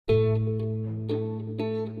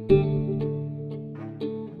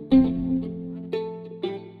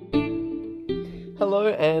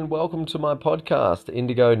welcome to my podcast,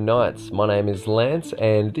 Indigo Nights. My name is Lance,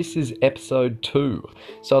 and this is episode 2.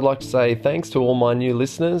 So I'd like to say thanks to all my new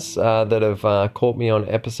listeners that have caught me on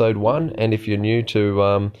episode 1, and if you're new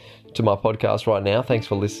to my podcast right now, thanks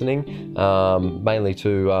for listening. Mainly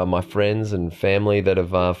to my friends and family that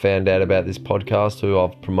have found out about this podcast, who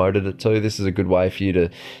I've promoted it to. This is a good way for you to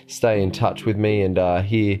stay in touch with me and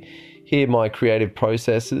hear my creative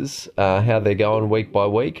processes, how they're going week by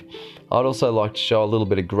week. I'd also like to show a little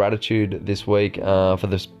bit of gratitude this week for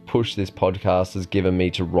this push this podcast has given me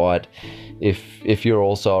to write. If you're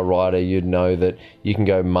also a writer, you'd know that you can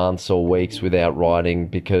go months or weeks without writing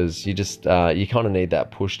because you just you kind of need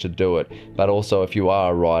that push to do it. But also, if you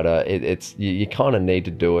are a writer, you kind of need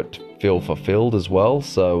to do it to feel fulfilled as well.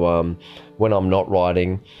 So when I'm not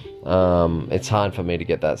writing, it's hard for me to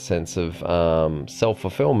get that sense of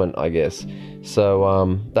self-fulfillment, I guess.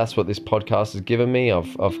 So that's what this podcast has given me.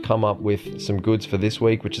 I've come up with some goods for this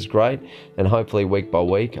week, which is great, and hopefully week by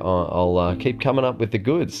week I'll keep coming up with the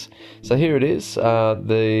goods. So here it is,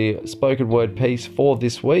 the spoken word piece for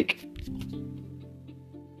this week.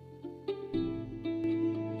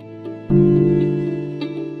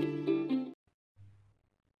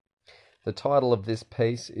 The title of this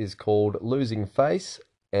piece is called Losing Face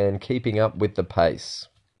and Keeping Up with the Pace.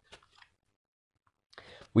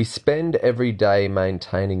 We spend every day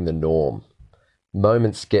maintaining the norm.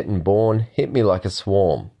 Moments getting born hit me like a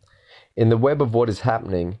swarm. In the web of what is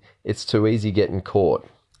happening, it's too easy getting caught.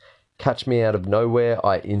 Catch me out of nowhere,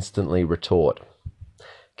 I instantly retort.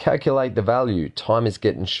 Calculate the value, time is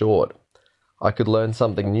getting short. I could learn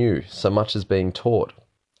something new, so much is being taught.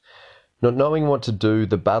 Not knowing what to do,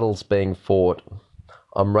 the battle's being fought.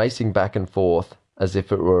 I'm racing back and forth as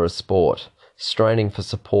if it were a sport, straining for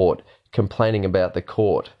support, complaining about the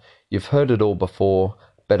court. You've heard it all before,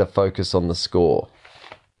 better focus on the score.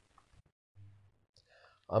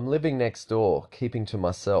 I'm living next door, keeping to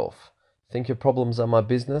myself. Think your problems are my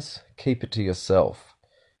business? Keep it to yourself.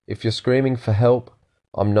 If you're screaming for help,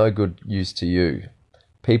 I'm no good use to you.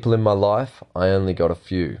 People in my life, I only got a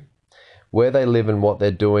few. Where they live and what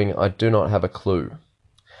they're doing, I do not have a clue.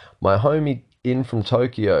 My homie in from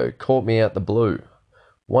Tokyo caught me out the blue.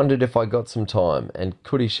 Wondered if I got some time, and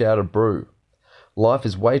could he shout a brew? Life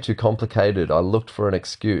is way too complicated, I looked for an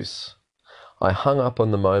excuse. I hung up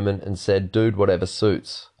on the moment and said, dude, whatever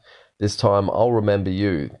suits. This time I'll remember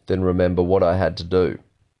you, then remember what I had to do.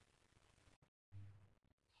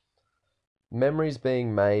 Memories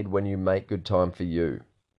being made when you make good time for you.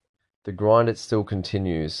 The grind it still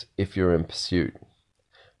continues if you're in pursuit.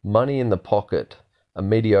 Money in the pocket, a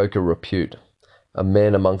mediocre repute. A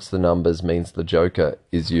man amongst the numbers means the joker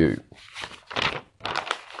is you.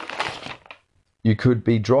 You could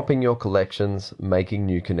be dropping your collections, making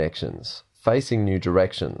new connections, facing new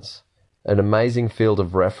directions. An amazing field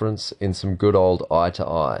of reference in some good old eye to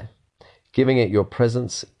eye. Giving it your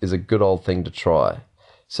presence is a good old thing to try.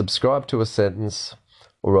 Subscribe to a sentence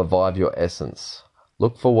or revive your essence.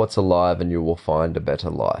 Look for what's alive and you will find a better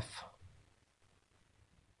life.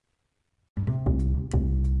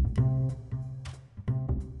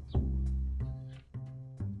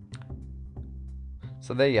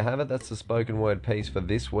 So there you have it. That's the spoken word piece for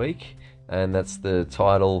this week. And that's the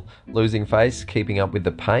title, Losing Face, Keeping Up with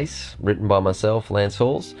the Pace, written by myself, Lance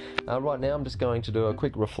Halls. Right now I'm just going to do a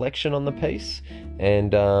quick reflection on the piece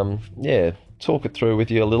and talk it through with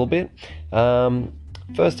you a little bit.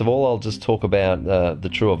 First of all, I'll just talk about the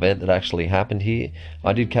true event that actually happened here.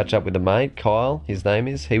 I did catch up with a mate, Kyle, his name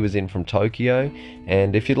is. He was in from Tokyo,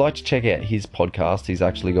 and if you'd like to check out his podcast, he's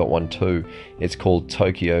actually got one too. It's called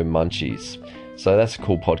Tokyo Munchies. So that's a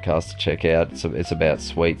cool podcast to check out. It's about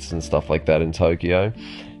sweets and stuff like that in Tokyo.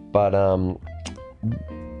 But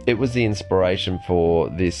it was the inspiration for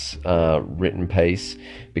this written piece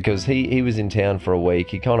because he was in town for a week.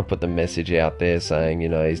 He kind of put the message out there saying,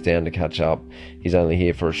 he's down to catch up. He's only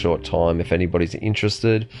here for a short time. If anybody's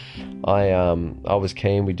interested, I was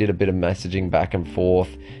keen. We did a bit of messaging back and forth.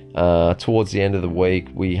 Towards the end of the week,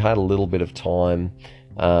 we had a little bit of time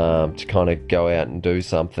to kind of go out and do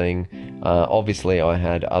something. Obviously, I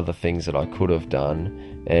had other things that I could have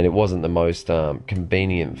done, and it wasn't the most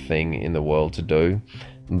convenient thing in the world to do.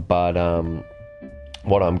 But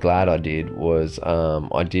what I'm glad I did was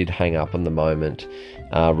I did hang up on the moment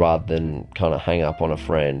rather than kind of hang up on a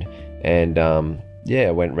friend. And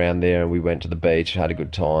went round there and we went to the beach, had a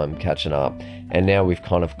good time catching up. And now we've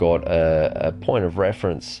kind of got a point of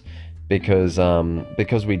reference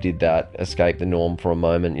because we did that, escape the norm for a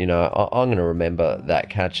moment. I'm going to remember that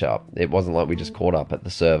catch up. It wasn't like we just caught up at the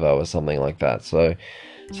servo or something like that. So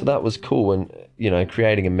that was cool. And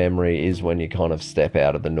creating a memory is when you kind of step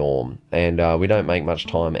out of the norm, and we don't make much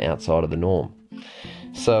time outside of the norm.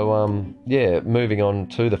 So moving on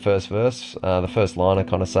to the first verse, the first line, I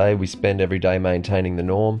kind of say, we spend every day maintaining the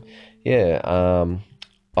norm.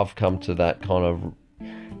 I've come to that kind of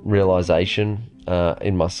realization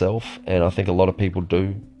in myself, and I think a lot of people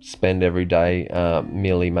do spend every day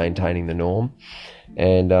merely maintaining the norm.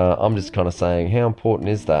 And I'm just kind of saying, how important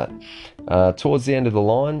is that? Towards the end of the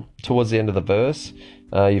line, towards the end of the verse,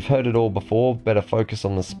 you've heard it all before, better focus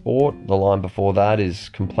on the sport. The line before that is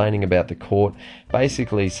complaining about the court,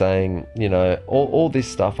 basically saying, all this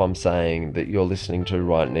stuff I'm saying that you're listening to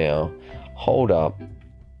right now, hold up.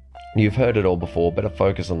 You've heard it all before, better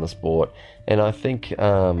focus on the sport. And I think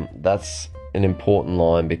that's an important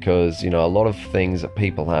line, because, a lot of things that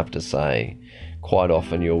people have to say, quite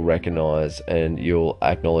often you'll recognize and you'll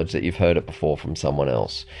acknowledge that you've heard it before from someone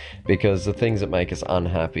else, because the things that make us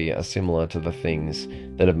unhappy are similar to the things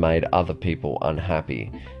that have made other people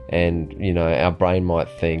unhappy. And, our brain might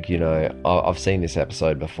think, I've seen this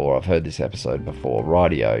episode before, I've heard this episode before,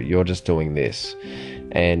 rightio, you're just doing this.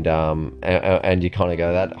 And you kind of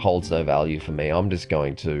go, that holds no value for me. I'm just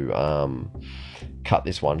going to cut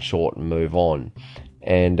this one short and move on.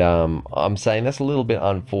 And I'm saying that's a little bit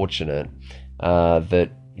unfortunate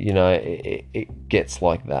that it gets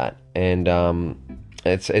like that. And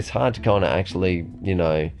it's hard to kind of actually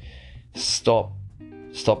stop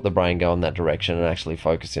the brain going that direction and actually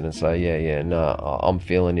focus in and say, no, I'm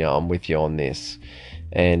feeling you, I'm with you on this,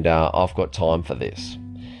 and I've got time for this.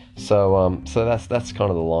 So that's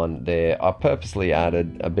kind of the line there. I purposely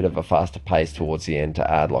added a bit of a faster pace towards the end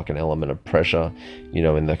to add like an element of pressure,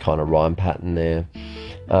 in the kind of rhyme pattern there.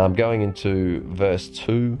 Going into verse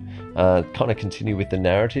 2, kind of continue with the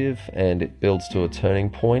narrative, and it builds to a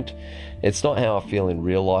turning point. It's not how I feel in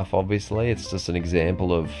real life, obviously. It's just an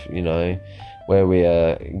example of, where we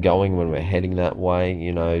are going when we're heading that way,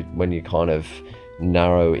 when you kind of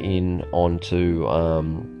narrow in onto...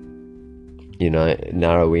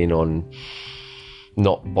 narrow in on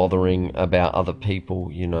not bothering about other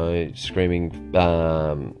people, screaming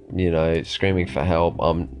for help.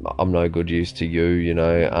 I'm no good use to you,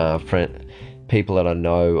 people that I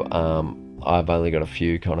know, I've only got a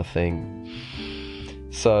few, kind of thing.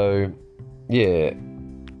 So, yeah,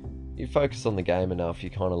 you focus on the game enough,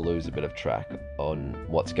 you kind of lose a bit of track on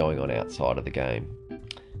what's going on outside of the game,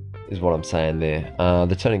 is what I'm saying there.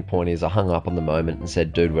 The turning point is I hung up on the moment and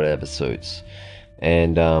said, dude, whatever suits.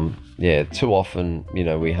 And too often,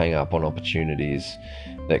 we hang up on opportunities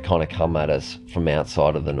that kind of come at us from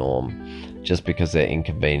outside of the norm just because they're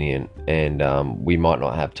inconvenient, and we might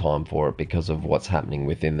not have time for it because of what's happening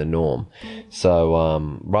within the norm.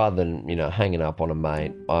 So rather than hanging up on a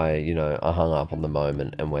mate, I hung up on the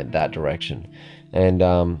moment and went that direction. And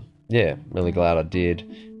really glad I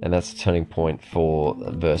did. And that's the turning point for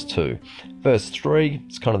verse 2. Verse 3,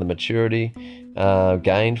 it's kind of the maturity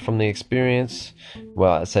gained from the experience.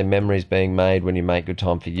 Well, I say memories being made when you make good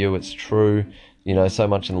time for you. It's true. So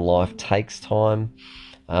much in life takes time.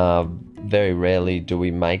 Very rarely do we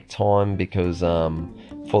make time, because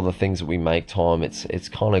for the things that we make time, it's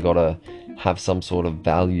kind of got to have some sort of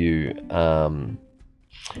value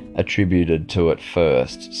attributed to it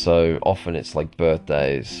first. So often it's like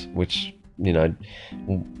birthdays, which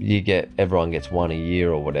everyone gets one a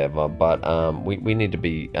year or whatever, but we need to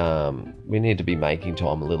be making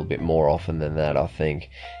time a little bit more often than that, I think.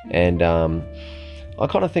 And I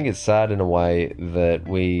kind of think it's sad in a way that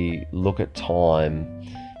we look at time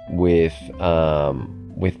with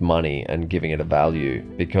money and giving it a value,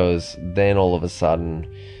 because then all of a sudden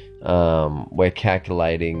we're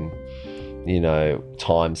calculating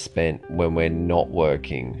time spent when we're not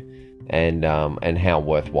working, and how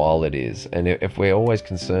worthwhile it is. And if we're always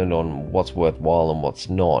concerned on what's worthwhile and what's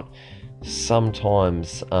not,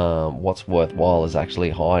 sometimes what's worthwhile is actually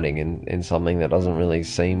hiding in something that doesn't really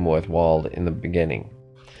seem worthwhile in the beginning.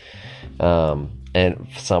 And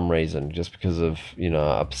for some reason, just because of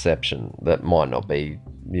a perception that might not be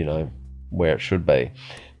where it should be.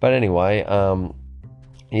 But anyway,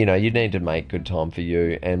 you need to make good time for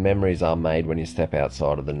you, and memories are made when you step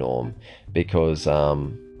outside of the norm, because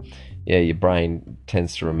your brain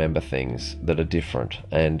tends to remember things that are different,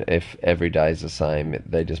 and if every day is the same,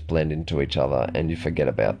 they just blend into each other and you forget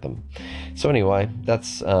about them. So anyway,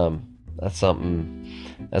 that's something,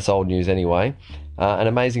 that's old news anyway. An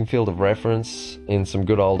amazing field of reference in some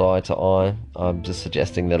good old eye to eye. I'm just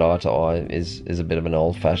suggesting that eye to eye is a bit of an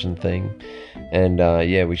old-fashioned thing, and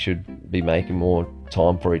we should be making more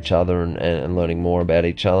time for each other and learning more about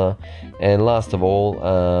each other. And last of all,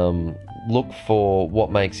 look for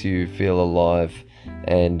what makes you feel alive,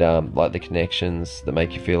 and like the connections that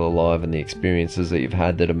make you feel alive and the experiences that you've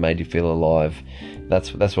had that have made you feel alive.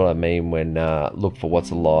 That's what I mean when look for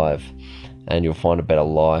what's alive, and you'll find a better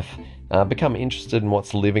life. Become interested in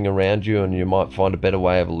what's living around you, and you might find a better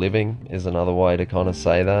way of living, is another way to kind of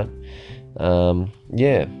say that. So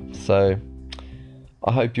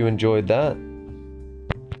I hope you enjoyed that.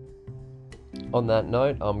 On that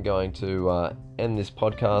note, I'm going to end this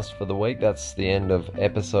podcast for the week. That's the end of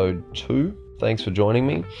episode 2. Thanks for joining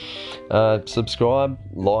me. Subscribe,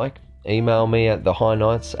 like, email me at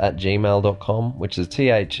thehighnights@gmail.com, which is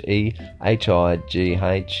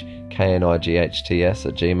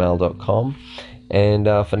THEHIGHKNIGHTS@gmail.com. And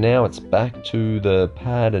for now, it's back to the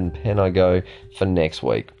pad and pen I go for next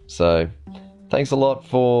week. So thanks a lot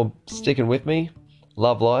for sticking with me.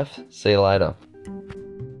 Love life. See you later.